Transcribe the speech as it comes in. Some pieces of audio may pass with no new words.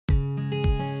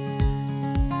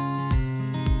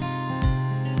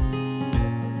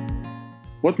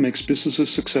What makes businesses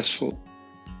successful?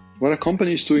 What are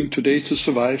companies doing today to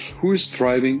survive? Who is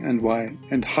thriving and why?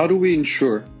 And how do we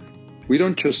ensure we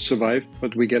don't just survive,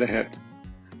 but we get ahead?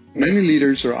 Many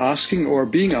leaders are asking or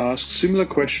being asked similar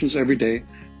questions every day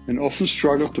and often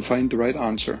struggle to find the right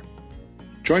answer.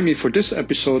 Join me for this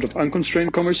episode of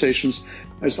Unconstrained Conversations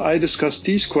as I discuss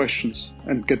these questions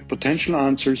and get potential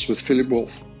answers with Philip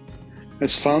Wolf.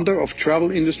 As founder of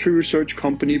travel industry research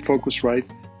company Focusrite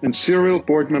and serial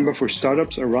board member for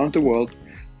startups around the world,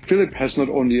 Philip has not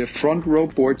only a front row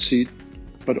board seat,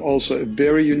 but also a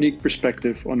very unique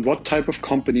perspective on what type of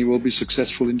company will be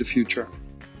successful in the future.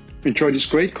 Enjoy this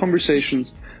great conversation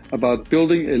about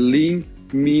building a lean,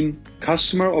 mean,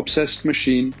 customer-obsessed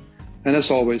machine. And as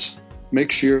always,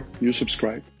 make sure you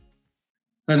subscribe.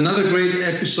 Another great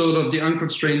episode of the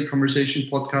Unconstrained Conversation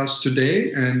podcast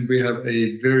today, and we have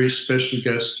a very special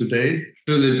guest today,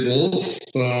 Philip Wolf,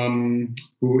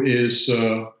 who is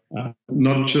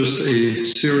not just a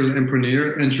serial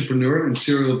entrepreneur and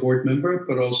serial board member,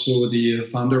 but also the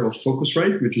founder of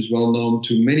Focusrite, which is well known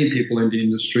to many people in the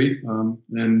industry,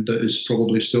 and is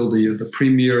probably still the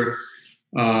premier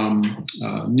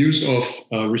news of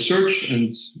research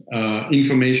and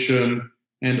information.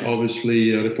 And obviously,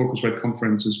 the Focusrite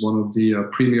conference is one of the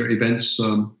premier events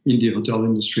in the hotel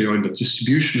industry or in the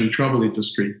distribution and travel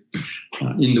industry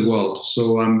in the world.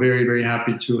 So I'm very, very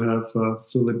happy to have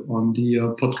Philip on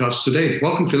the podcast today.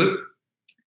 Welcome, Philip.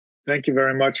 Thank you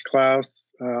very much,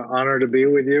 Klaus. Honor to be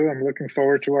with you. I'm looking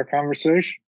forward to our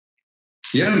conversation.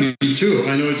 Yeah, me too.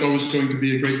 I know it's always going to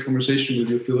be a great conversation with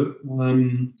you, Philip.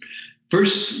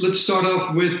 First, let's start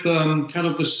off with kind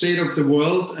of the state of the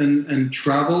world and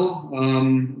travel.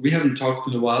 We haven't talked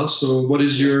in a while, so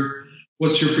what's your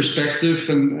perspective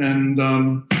and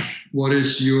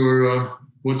what's your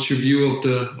view of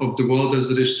the world as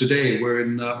it is today? We're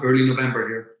in early November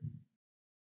here.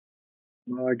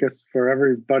 Well, I guess for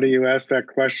everybody who asked that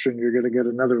question, you're going to get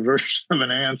another version of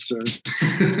an answer.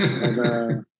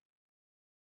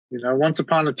 But, once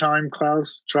upon a time,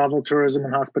 Klaus, travel, tourism,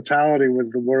 and hospitality was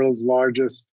the world's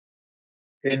largest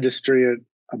industry at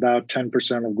about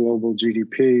 10% of global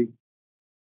GDP.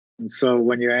 And so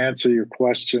when you answer your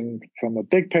question from a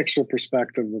big picture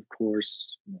perspective, of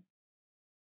course,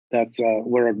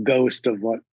 we're a ghost of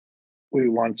what we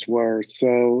once were.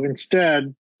 So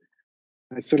instead,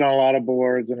 I sit on a lot of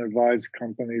boards and advise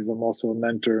companies. I'm also a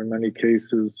mentor in many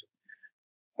cases.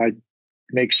 I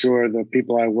make sure the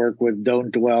people I work with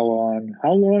don't dwell on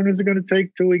how long is it going to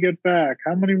take till we get back?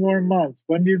 How many more months?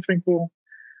 When do you think and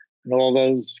all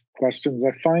those questions,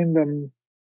 I find them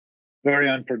very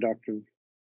unproductive.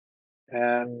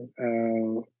 And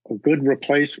a good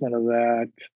replacement of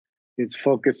that is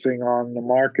focusing on the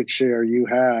market share you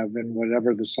have in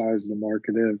whatever the size of the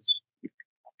market is.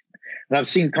 And I've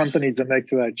seen companies that make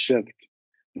that shift.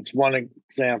 It's one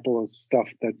example of stuff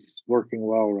that's working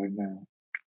well right now.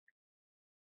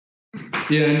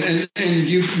 Yeah, and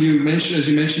you mentioned,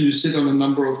 you sit on a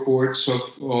number of boards of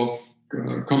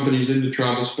companies in the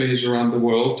travel space around the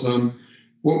world.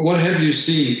 What have you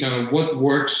seen? Kind of what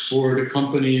works for the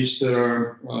companies that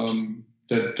are going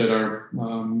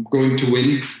to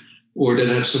win or that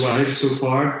have survived so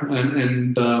far,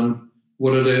 and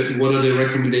what are the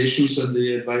recommendations and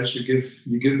the advice you give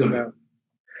them? Yeah.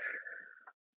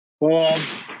 Well,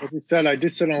 as you said, I do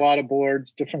sit on a lot of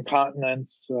boards, different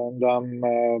continents, and I'm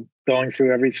going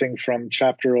through everything from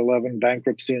Chapter 11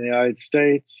 bankruptcy in the United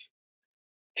States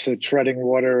to treading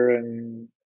water in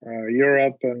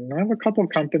Europe. And I have a couple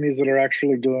of companies that are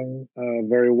actually doing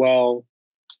very well,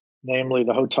 namely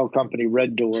the hotel company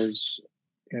Red Doors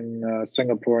in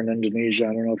Singapore and Indonesia.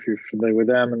 I don't know if you're familiar with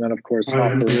them. And then, of course,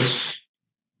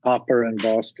 Hopper in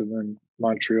Boston and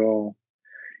Montreal.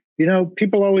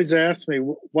 People always ask me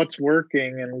what's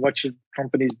working and what should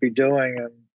companies be doing.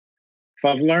 And if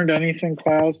I've learned anything,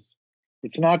 Klaus,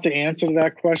 it's not the answer to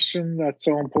that question that's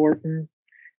so important.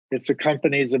 It's a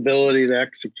company's ability to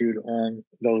execute on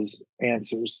those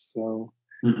answers. So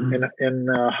in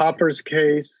Hopper's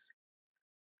case,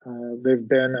 they've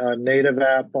been a native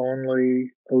app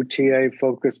only OTA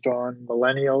focused on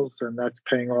millennials, and that's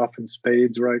paying off in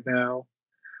spades right now.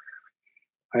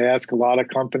 I ask a lot of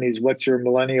companies, what's your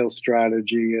millennial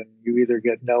strategy? And you either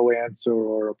get no answer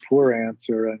or a poor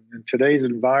answer. And in today's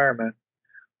environment,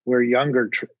 where younger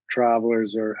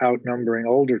travelers are outnumbering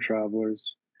older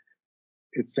travelers,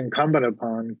 it's incumbent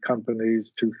upon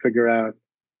companies to figure out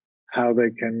how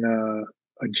they can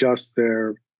adjust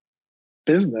their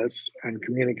business and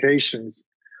communications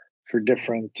for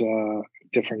different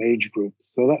age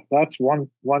groups. So that's one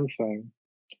thing.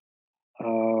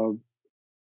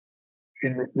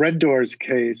 In Red Door's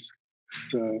case,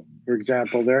 So, for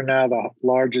example, they're now the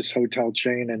largest hotel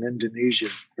chain in Indonesia,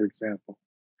 for example.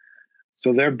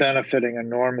 So they're benefiting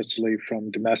enormously from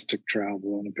domestic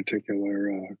travel in a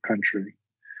particular country.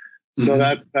 So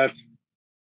that's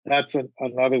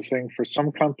another thing for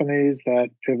some companies. That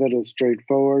pivot is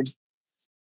straightforward,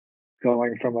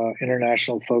 going from an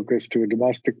international focus to a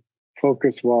domestic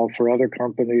focus, while for other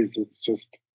companies it's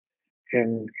just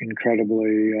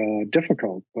incredibly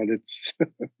difficult. But it's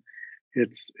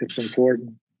it's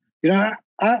important. You know,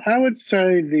 I would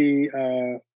say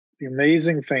the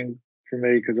amazing thing for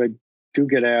me, because I do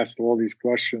get asked all these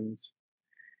questions,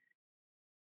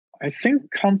 I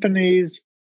think companies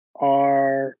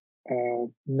are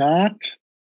not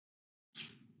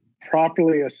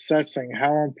properly assessing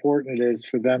how important it is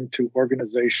for them to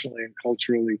organizationally and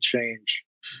culturally change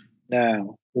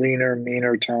now. Leaner,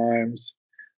 meaner times,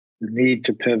 the need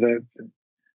to pivot,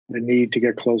 the need to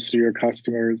get close to your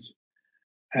customers.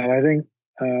 And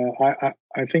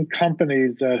I think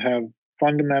companies that have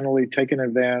fundamentally taken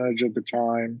advantage of the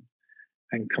time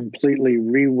and completely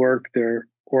rework their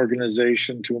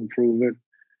organization to improve it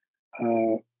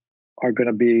are going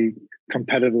to be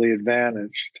competitively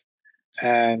advantaged.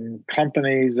 And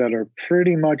companies that are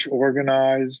pretty much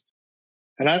organized,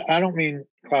 and I don't mean,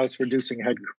 Klaus, reducing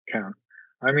headcount.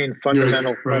 I mean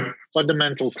fundamental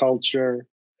culture,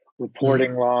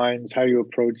 reporting lines, how you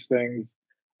approach things.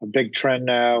 A big trend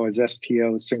now is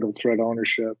STO, single thread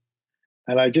ownership.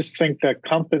 And I just think that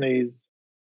companies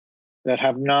that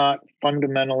have not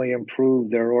fundamentally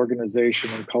improved their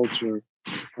organization and culture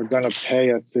are going to pay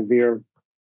a severe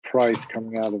price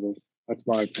coming out of this. That's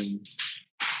my opinion.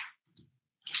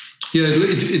 Yeah,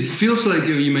 it feels like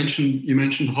you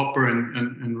mentioned Hopper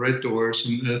and Red Doors,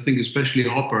 and I think especially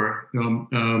Hopper.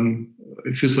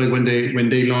 It feels like when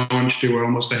they launched, they were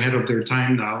almost ahead of their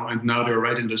time now, and now they're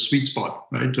right in the sweet spot,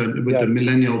 right, with the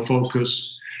millennial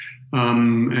focus,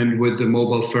 and with the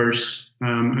mobile first,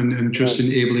 and just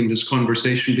enabling this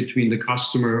conversation between the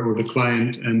customer or the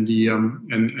client and the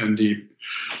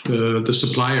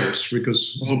suppliers,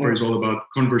 because Hopper is all about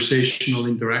conversational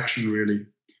interaction, really.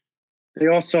 They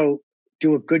also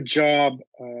do a good job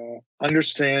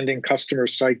understanding customer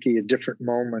psyche at different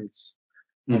moments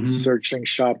of searching,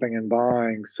 shopping, and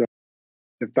buying. So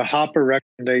if the Hopper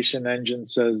recommendation engine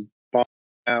says buy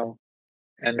now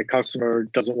and the customer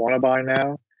doesn't want to buy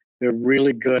now, they're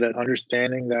really good at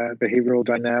understanding that behavioral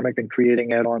dynamic and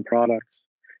creating add-on products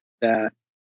that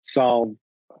solve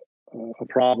a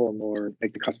problem or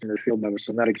make the customer feel better.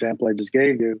 So in that example I just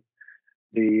gave you,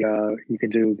 you can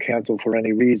do cancel for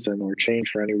any reason or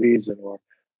change for any reason or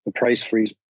the price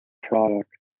freeze product.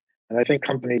 And I think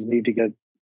companies need to get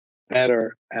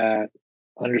better at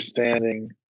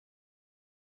understanding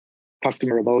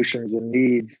customer emotions and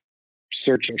needs,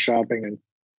 searching, shopping,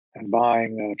 and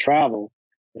buying travel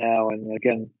now. And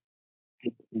again,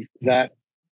 that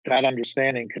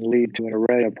understanding can lead to an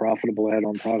array of profitable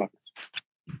add-on products.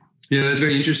 Yeah, that's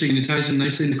very interesting. It ties in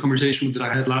nicely in the conversation that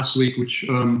I had last week, which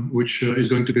is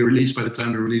going to be released by the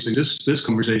time we're releasing this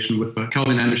conversation with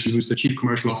Calvin Anderson, who's the chief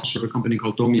commercial officer of a company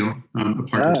called Domio,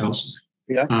 Apart Hotels.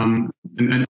 Yeah. And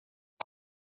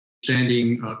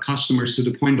understanding customers to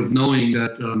the point of knowing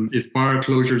that if bar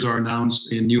closures are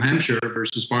announced in New Hampshire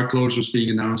versus bar closures being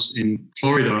announced in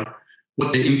Florida,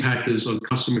 what the impact is on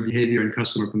customer behavior and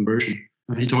customer conversion.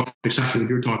 He talked exactly what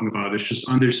you're talking about. It's just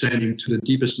understanding to the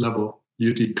deepest level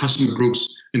the customer groups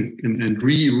and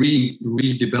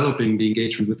redeveloping the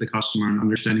engagement with the customer and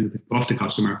understanding of the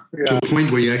customer to a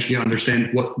point where you actually understand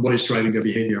what is driving their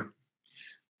behavior.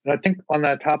 And I think on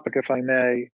that topic, if I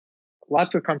may,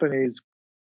 lots of companies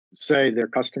say they're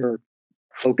customer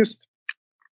focused.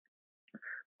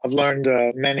 I've learned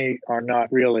many are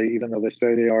not really, even though they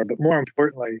say they are. But more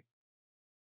importantly,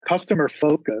 customer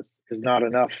focus is not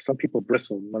enough. Some people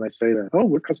bristle when I say that. Oh,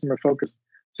 we're customer focused.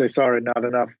 Say, sorry, not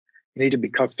enough. You need to be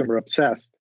customer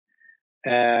obsessed.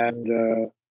 And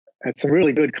at some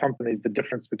really good companies, the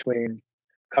difference between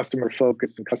customer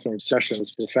focus and customer obsession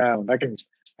is profound. I can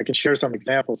share some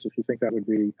examples if you think that would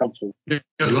be helpful. Yeah,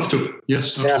 I'd love to.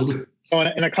 Yes, absolutely. Yeah. So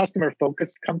in a customer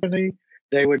focused company,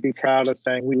 they would be proud of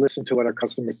saying, we listen to what our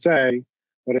customers say.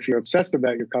 But if you're obsessed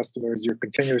about your customers, you're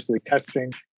continuously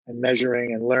testing and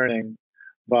measuring and learning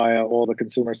via all the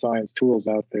consumer science tools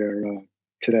out there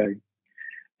today.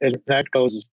 And that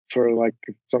goes for, like,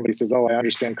 if somebody says, oh, I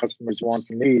understand customers' wants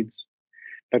and needs.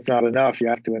 That's not enough. You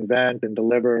have to invent and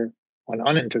deliver on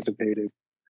unanticipated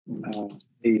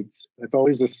needs. It's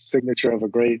always a signature of a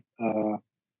great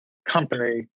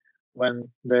company when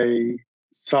they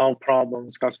solve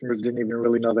problems customers didn't even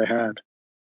really know they had.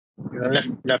 You know,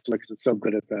 Netflix is so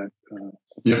good at that.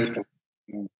 Yeah. Stuff.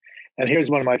 And here's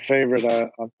one of my favorite,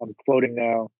 I'm quoting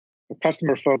now. A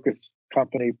customer-focused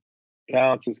company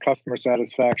balances customer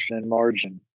satisfaction and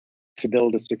margin to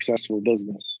build a successful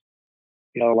business.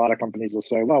 A lot of companies will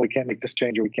say, well, we can't make this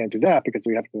change or we can't do that because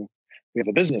we have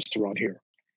a business to run here.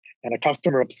 And a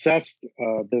customer-obsessed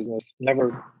business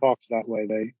never talks that way.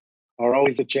 They are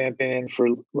always a champion for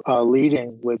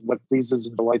leading with what pleases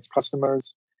and delights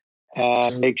customers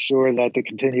and make sure that the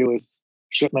continuous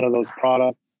shipment of those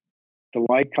products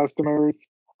delight customers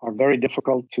are very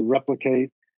difficult to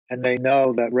replicate. And they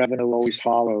know that revenue always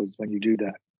follows when you do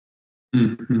that.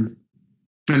 Mm-hmm.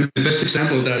 And the best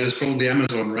example of that is probably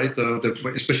Amazon, right?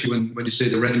 Especially when you say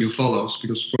the revenue follows,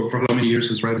 because for how many years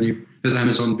has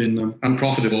Amazon been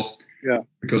unprofitable? Yeah,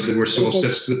 because they were so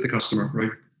obsessed with the customer,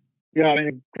 right? Yeah, I mean,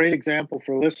 a great example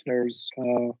for listeners.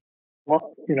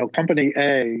 Company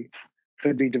A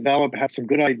could be developed, have some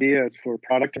good ideas for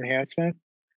product enhancement,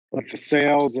 but the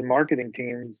sales and marketing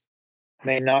teams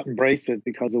may not embrace it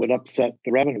because it would upset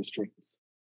the revenue streams.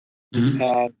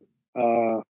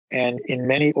 Mm-hmm. And in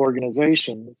many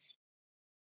organizations,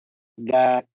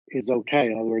 that is okay.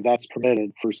 In other words, that's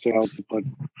permitted for sales to put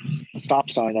a stop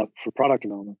sign up for product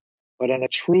development. But in a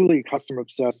truly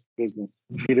customer-obsessed business,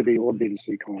 B2B or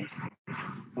B2C calls,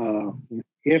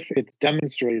 if it's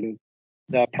demonstrated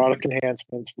that product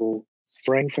enhancements will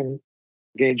strengthen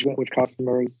engagement with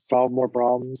customers, solve more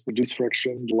problems, reduce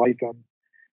friction, delight them,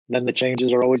 then the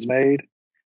changes are always made.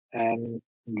 And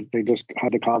they just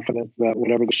have the confidence that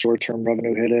whatever the short-term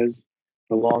revenue hit is,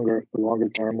 the longer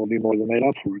term will be more than made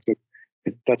up for. So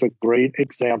that's a great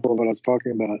example of what I was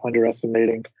talking about,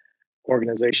 underestimating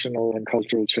organizational and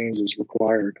cultural changes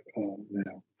required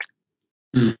now.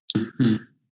 Mm-hmm.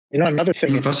 Another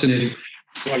thing is fascinating.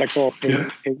 What I call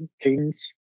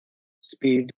cadence,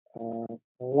 speed. A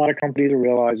lot of companies are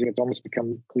realizing it's almost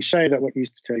become cliche that what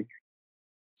used to take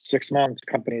 6 months,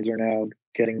 companies are now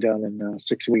getting done in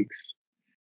 6 weeks.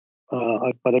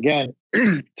 But again,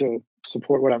 to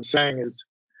support what I'm saying is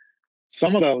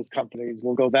some of those companies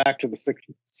will go back to the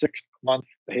six-month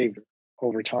behavior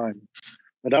over time.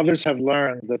 But others have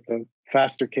learned that the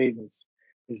faster cadence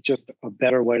is just a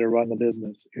better way to run the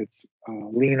business. It's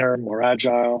leaner, more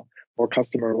agile, more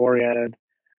customer-oriented,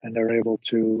 and they're able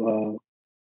to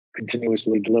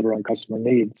continuously deliver on customer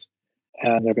needs.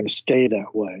 And they're going to stay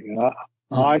that way.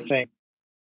 I think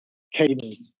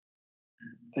cadence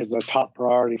is a top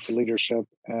priority for leadership,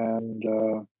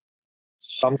 and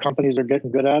some companies are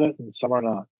getting good at it and some are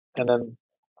not. And then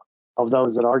of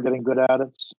those that are getting good at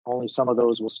it, only some of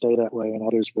those will stay that way and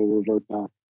others will revert back.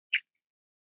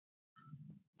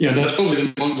 Yeah, that's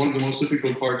probably one of the most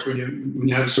difficult parts when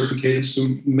you have a certain cadence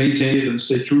to maintain it and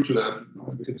stay true to that,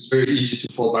 because it's very easy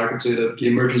to fall back and say that the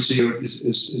emergency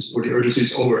is or the urgency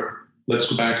is over. Let's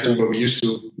go back to where we used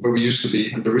to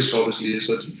be, and the risk obviously is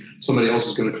that somebody else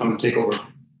is going to come and take over.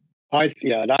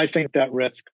 And I think that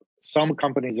risk, some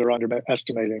companies are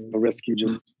underestimating the risk you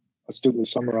just astutely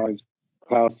summarized,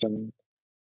 Klaus, and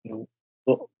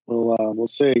we'll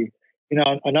see.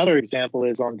 Another example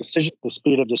is on the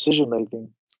speed of decision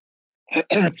making.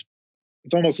 It's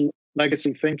almost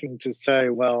legacy thinking to say,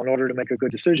 well, in order to make a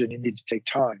good decision, you need to take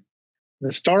time. And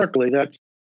historically, that's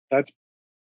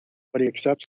what he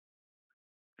accepts.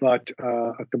 But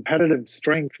a competitive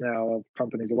strength now of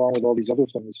companies, along with all these other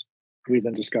things we've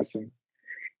been discussing,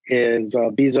 is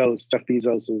Jeff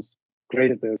Bezos is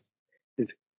great at this,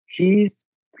 is he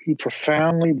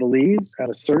profoundly believes and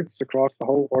asserts across the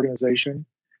whole organization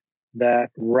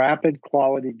that rapid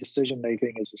quality decision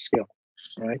making is a skill,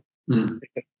 right? Mm.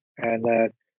 And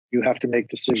that you have to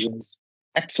make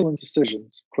excellent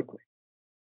decisions quickly.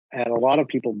 And a lot of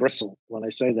people bristle when I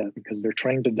say that because they're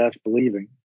trained to death believing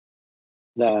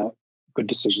that good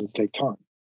decisions take time.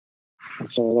 And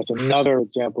so that's another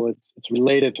example. It's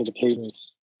related to the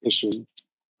cadence issue,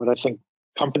 but I think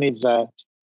companies that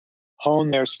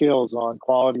hone their skills on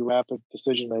quality, rapid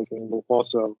decision making will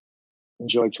also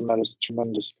enjoy tremendous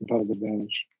competitive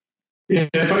advantage. Yeah,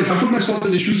 if I put myself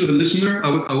in the shoes of a listener,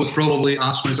 I would probably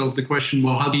ask myself the question: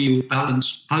 well, how do you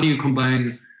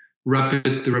combine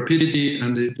the rapidity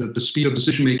and the speed of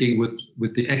decision making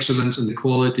with the excellence and the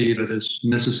quality that is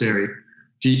necessary?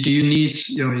 Do you need,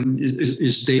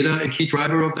 is data a key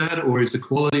driver of that, or is the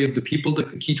quality of the people the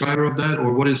key driver of that,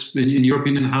 or what is, in your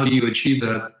opinion, how do you achieve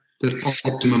that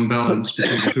optimum balance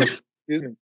between the two? Excuse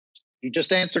me. You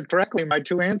just answered correctly my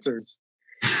two answers.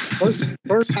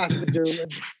 First has to do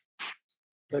with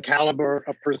the caliber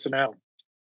of personnel.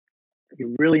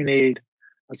 You really need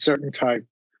a certain type,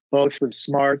 both with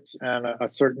smarts and a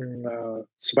certain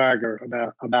swagger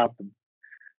about them.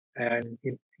 And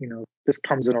this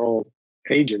comes in all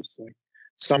ages. Like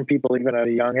some people, even at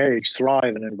a young age,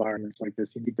 thrive in environments like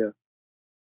this. You need to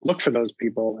look for those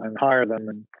people and hire them.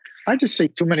 And I just see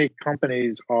too many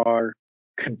companies are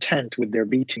content with their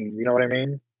B team. You know what I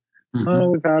mean? Mm-hmm. Oh,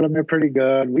 we've had them. They're pretty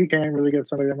good. We can't really get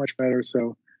somebody that much better.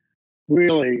 So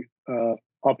really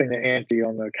upping the ante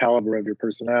on the caliber of your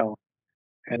personnel.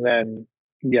 And then,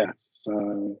 yes,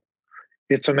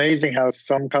 it's amazing how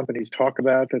some companies talk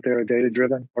about that they're a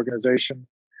data-driven organization.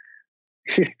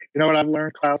 You know what I've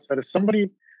learned, Klaus? That if somebody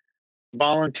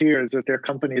volunteers that their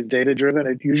company is data-driven,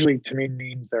 it usually, to me,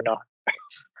 means they're not.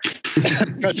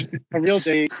 Because a real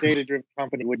data-driven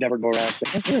company would never go around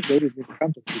saying, "Oh, we're a data-driven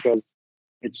company," because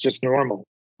it's just normal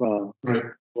for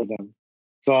them.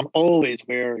 So I'm always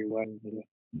wary when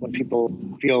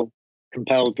people feel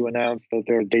compelled to announce that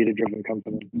they're a data-driven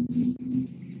company.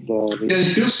 Yeah,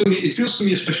 it feels to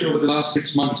me, especially over the last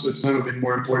 6 months, it's never been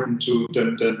more important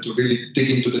than to really dig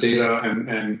into the data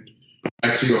and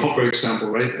back to your Hopper example,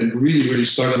 right? And really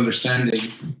start understanding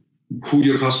who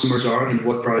your customers are and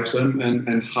what drives them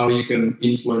and how you can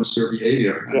influence their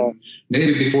behavior. And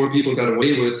maybe before people got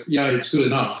away with, it's good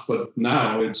enough, but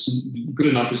now it's good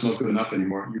enough is not good enough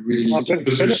anymore. You really need to,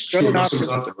 because there's fewer customers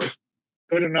out there, right?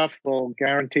 Good enough will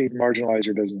guaranteed marginalize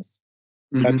your business.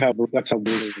 Mm-hmm. That's how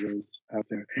brutal it is out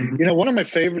there. Mm-hmm. You know, one of my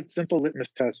favorite simple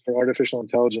litmus tests for artificial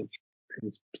intelligence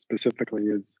specifically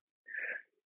is,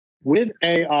 with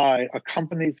AI, a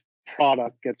company's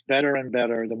product gets better and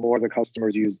better the more the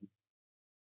customers use them.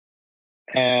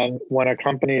 And when a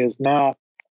company is not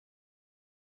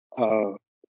a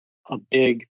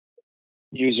big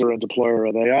user and deployer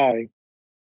of AI,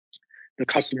 the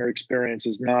customer experience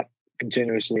is not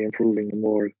continuously improving the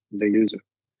more they use it.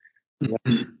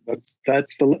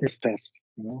 That's the litmus test.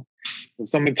 You know, if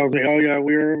somebody tells me, "Oh yeah,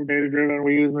 we're data driven,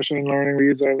 we use machine learning,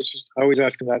 I always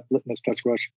ask them that litmus test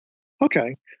question.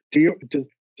 Okay, do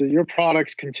your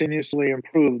products continuously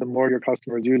improve the more your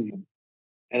customers use them?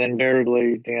 And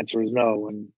invariably, the answer is no.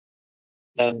 And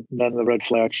then the red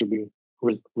flag should be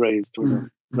raised, or the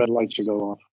red light should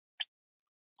go off.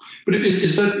 But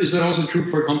is that also true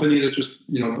for a company that just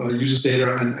uses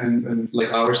data and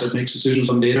like ours that makes decisions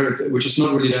on data, which is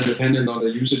not really then dependent on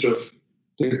the usage of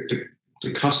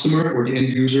the customer or the end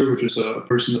user, which is a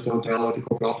person at the hotel or the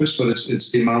corporate office, but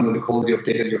it's the amount and the quality of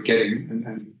data you're getting,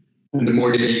 and the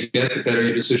more data you get, the better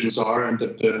your decisions are, and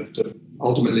the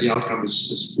ultimately the outcome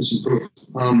is improved.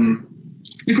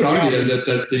 You could argue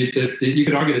that you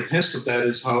could argue the test of that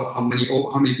is how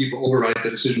many people override the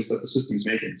decisions that the system is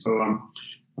making. So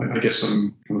I guess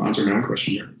I'm answering my own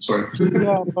question here. Sorry.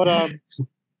 Yeah, but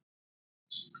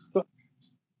so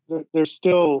there's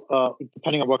still,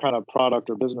 depending on what kind of product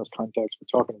or business context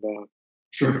we're talking about.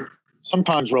 Sure.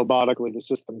 Sometimes robotically the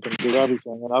system can do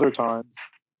everything, and other times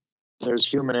there's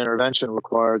human intervention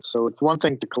required. So it's one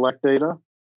thing to collect data,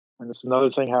 and it's another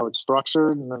thing how it's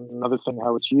structured, and then another thing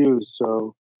how it's used.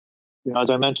 So, as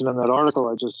I mentioned in that article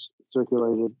I just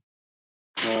circulated,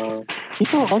 I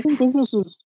think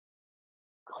businesses,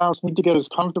 Klaus, need to get as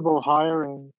comfortable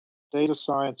hiring data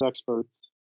science experts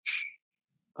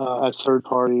as third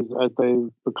parties as they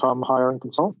become hiring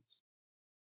consultants.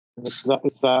 And it's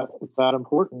that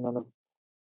important. And if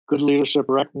good leadership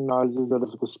recognizes that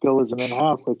if the skill isn't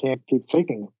in-house, they can't keep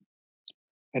faking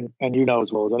it. And you know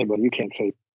as well as anybody, you can't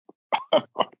fake.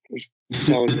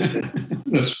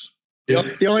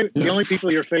 The only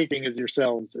people you're faking is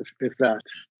yourselves, if that.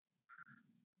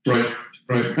 Right.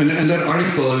 And that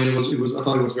article, I mean, I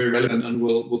thought it was very relevant, and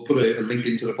we'll put a link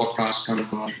into the podcast kind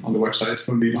of on the website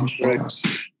when we launch the podcast.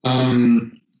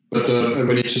 But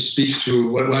when it just speaks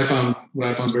to what I found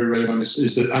very relevant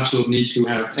is the absolute need to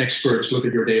have experts look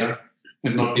at your data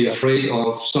and not be afraid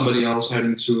of somebody else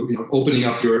having to, opening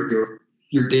up your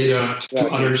data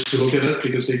to others to look at it,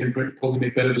 because they can probably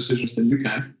make better decisions than you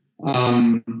can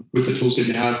with the tools that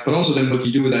you have. But also then what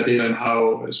you do with that data, and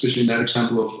how, especially in that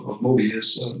example of Moby,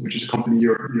 which is a company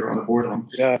you're on the board on,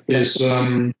 is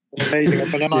amazing.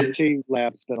 It's an MIT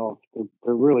lab spinoff.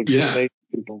 They're really amazing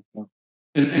people. Yeah.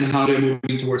 And how they're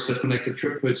moving towards that connected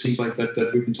trip. It seems like that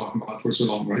we've been talking about for so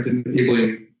long, right?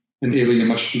 Enabling a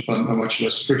much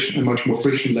more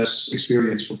frictionless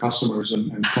experience for customers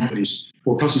and companies,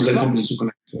 or customers and companies who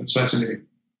connect. It's fascinating.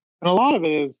 And a lot of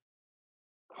it is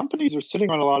companies are sitting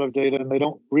on a lot of data and they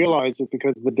don't realize it,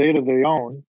 because the data they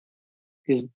own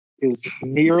is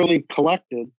merely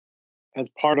collected as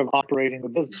part of operating the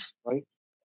business, right?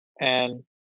 And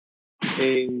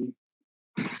a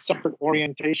separate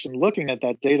orientation looking at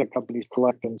that data companies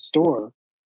collect and store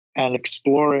and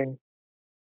exploring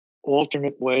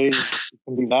alternate ways it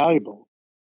can be valuable.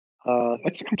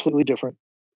 It's a completely different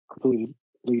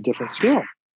skill.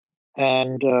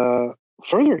 And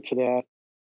further to that,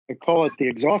 they call it the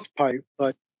exhaust pipe,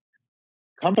 but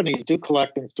companies do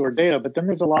collect and store data, but then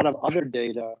there's a lot of other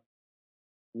data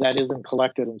that isn't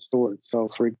collected and stored. So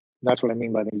that's what I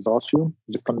mean by the exhaust fume.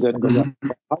 It just comes in and goes out.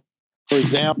 For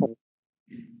example,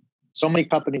 so many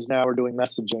companies now are doing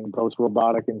messaging, both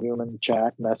robotic and human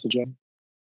chat messaging.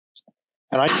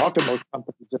 And I talk to most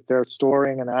companies if they're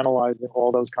storing and analyzing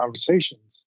all those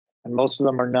conversations. And most of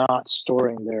them are not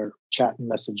storing their chat and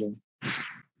messaging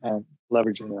and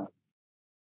leveraging that.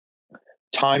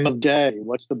 Time of day.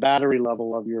 What's the battery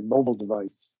level of your mobile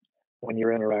device when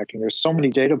you're interacting? There's so many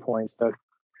data points that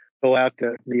go out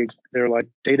to they're like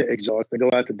data exhaust. They go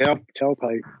out the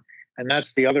tailpipe. And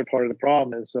that's the other part of the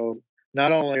problem is, so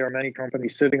not only are many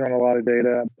companies sitting on a lot of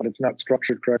data, but it's not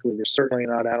structured correctly. They're certainly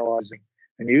not analyzing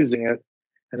and using it.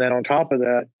 And then on top of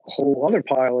that, a whole other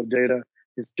pile of data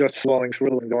is just flowing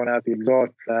through and going out the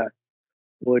exhaust that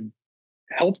would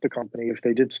help the company if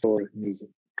they did store it and use it.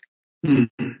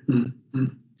 Mm-hmm.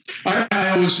 I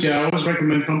always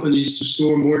recommend companies to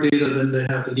store more data than they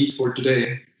have the need for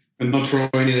today and not throw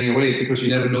anything away, because you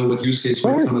never know what use case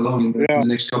will come along in the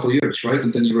next couple of years, right?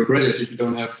 And then you regret it if you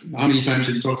don't have. How many times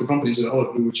have you talked to companies that,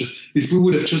 if we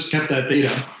would have just kept that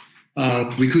data,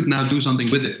 we could now do something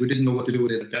with it. We didn't know what to do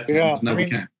with it at that time. Yeah, now we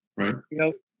can, right? You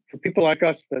know, for people like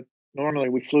us that normally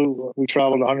we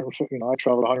traveled 150. I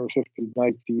traveled 150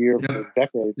 nights a year for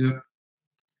decades. Yeah.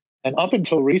 And up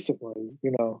until recently,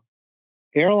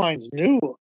 airlines knew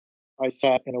I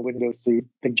sat in a window seat.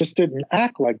 They just didn't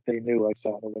act like they knew I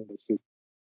sat in a window seat.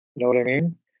 You know what I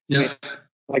mean? Yeah.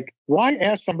 Like, why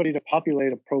ask somebody to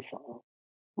populate a profile?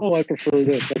 Oh, I prefer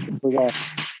this, I prefer that.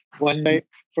 When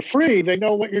for free, they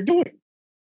know what you're doing.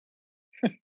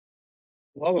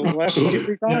 Well, the last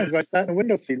 23 times I sat in a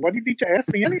window seat. Why do you need to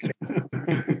ask me anything?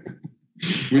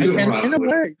 And in a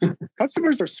way,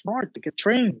 customers are smart. They get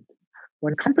trained.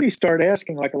 When companies start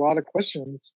asking like a lot of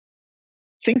questions,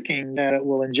 thinking that it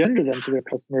will engender them to their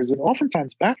customers, and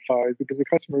oftentimes backfires because the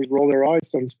customers roll their eyes,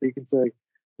 so to speak, and say,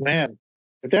 man,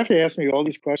 if they have to ask me all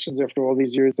these questions after all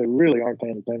these years, they really aren't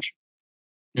paying attention.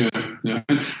 Yeah.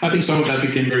 And I think some of that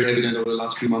became very evident over the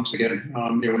last few months again.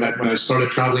 When I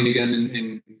started traveling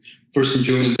again first in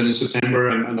June and then in September,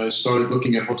 and I started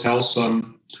looking at hotels, I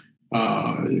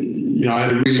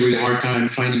had a really, really hard time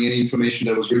finding any information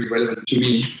that was really relevant to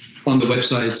me on the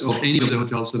websites of any of the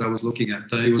hotels that I was looking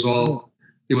at. It was all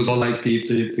like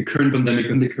the current pandemic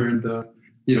and the current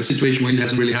situation when it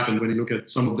hasn't really happened. When you look at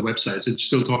some of the websites, it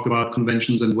still talked about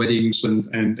conventions and weddings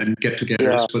and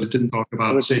get-togethers, but it didn't talk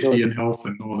about safety and health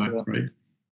and all that, right?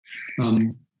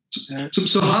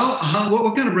 So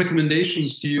what kind of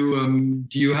recommendations do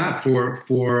you have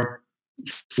for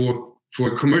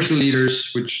commercial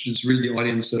leaders, which is really the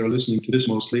audience that are listening to this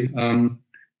mostly,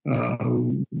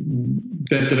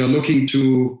 that are looking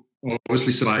to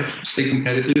obviously survive, stay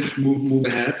competitive, move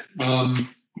ahead? A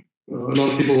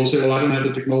lot of people will say, well, I don't have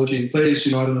the technology in place, I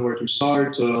don't know where to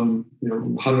start.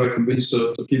 How do I convince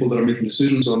the people that are making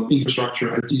decisions on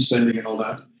infrastructure, IT spending and all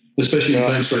that, especially in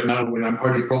times right now when I'm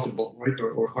hardly profitable, right,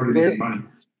 or hardly making money?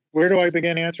 Where do I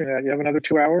begin answering that? You have another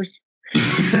 2 hours?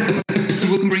 I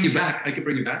wouldn't bring you back. I could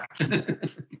bring you back.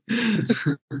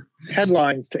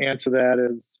 Headlines to answer that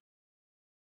is,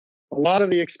 a lot of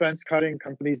the expense cutting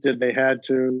companies did, they had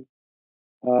to,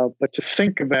 but to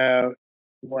think about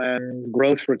when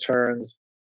growth returns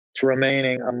to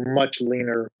remaining a much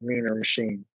leaner, meaner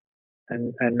machine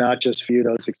and not just view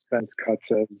those expense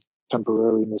cuts as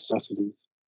temporary necessities.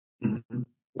 Mm-hmm.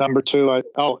 Number two,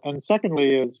 and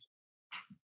secondly is,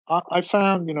 I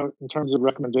found, in terms of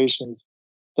recommendations,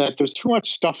 that there's too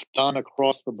much stuff done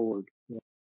across the board.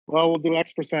 Well, we'll do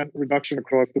X% reduction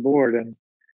across the board. And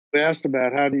we asked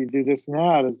about how do you do this and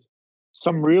that, is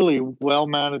some really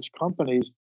well-managed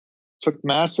companies took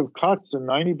massive cuts in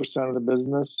 90% of the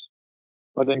business,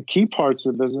 but in key parts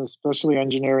of the business, especially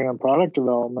engineering and product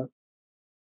development,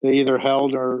 they either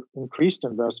held or increased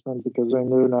investment because they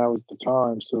knew now was the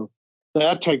time. So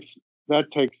that takes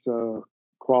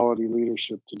quality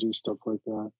leadership to do stuff like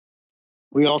that.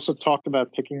 We also talked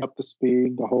about picking up the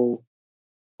speed, the whole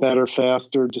better,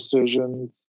 faster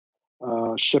decisions,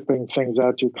 shipping things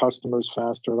out to customers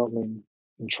faster. I don't mean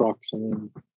in trucks. I mean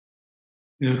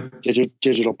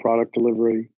digital product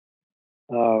delivery.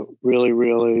 Really,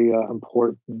 really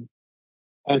important.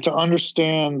 And to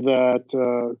understand that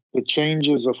the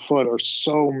changes afoot are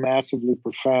so massively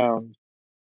profound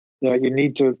that you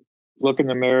need to look in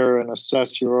the mirror and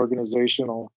assess your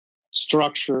organizational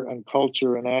structure and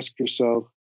culture and ask yourself,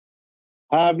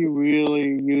 have you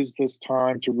really used this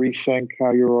time to rethink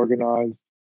how you're organized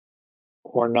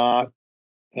or not?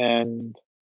 And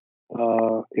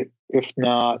if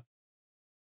not,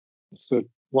 it's a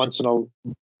once in a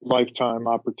lifetime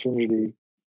opportunity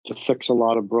to fix a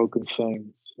lot of broken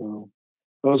things. So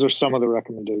those are some of the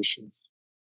recommendations.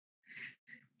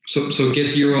 So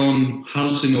get your own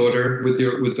house in order with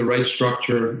the right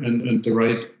structure and the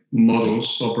right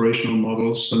models, operational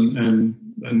models, and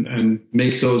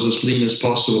make those as lean as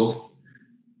possible,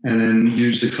 and then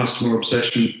use the customer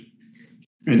obsession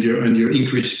and your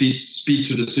increased speed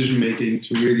to decision making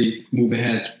to really move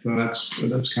ahead. So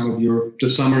that's kind of the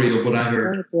summary of what I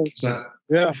heard. Is that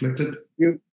reflected?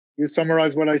 You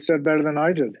summarized what I said better than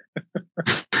I did.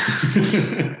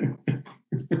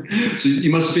 So you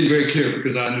must have been very clear,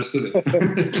 because I understood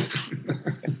it.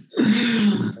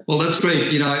 Well, that's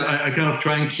great. I kind of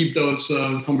try and keep those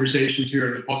conversations here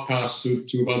in the podcast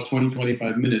to about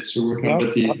 20-25 minutes. So we're kind of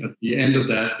at the end of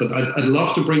that. But I'd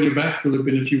love to bring you back, Philip,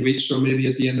 in a few weeks, or maybe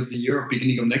at the end of the year or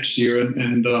beginning of next year,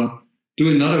 and do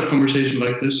another conversation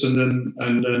like this, and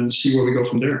then see where we go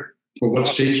from there, or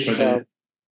what's changed by then.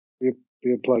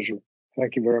 Be a pleasure.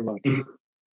 Thank you very much.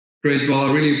 Great. Well,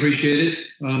 I really appreciate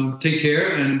it. Take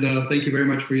care, and thank you very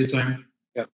much for your time.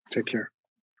 Yeah, take care.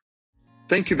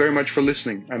 Thank you very much for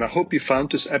listening, and I hope you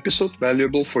found this episode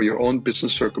valuable for your own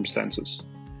business circumstances.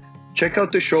 Check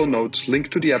out the show notes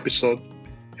linked to the episode.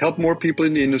 Help more people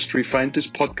in the industry find this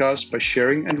podcast by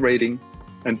sharing and rating,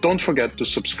 and don't forget to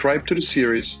subscribe to the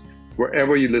series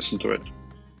wherever you listen to it.